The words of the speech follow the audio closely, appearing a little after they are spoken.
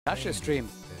Akasha stream.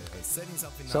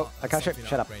 So, Akasha,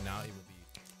 shut up.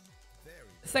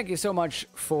 Thank you so much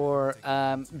for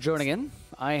joining in.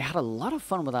 I had a lot of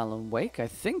fun with Alan Wake. I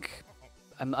think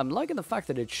I'm liking the fact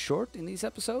that it's short in these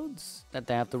episodes, that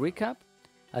they have to recap.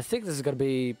 I think this is going to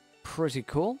be pretty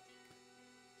cool.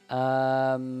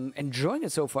 Enjoying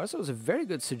it so far, so it was a very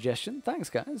good suggestion. Thanks,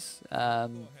 guys.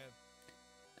 And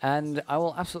I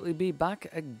will absolutely be back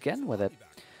again with it.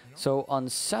 So on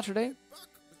Saturday,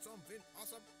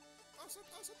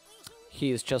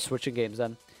 he is just switching games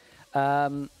then.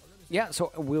 Yeah,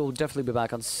 so we'll definitely be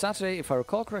back on Saturday. If I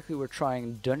recall correctly, we're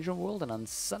trying Dungeon World, and on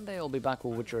Sunday I'll be back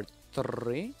with Witcher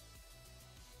 3.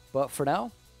 But for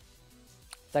now,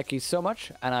 thank you so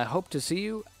much, and I hope to see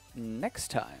you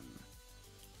next time.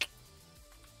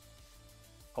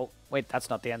 Oh, wait, that's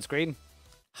not the end screen.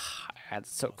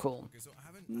 That's so cool.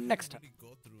 Next time. Go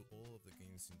through all of the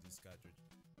games in this cartridge.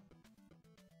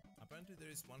 Apparently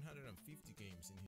there is 150 games.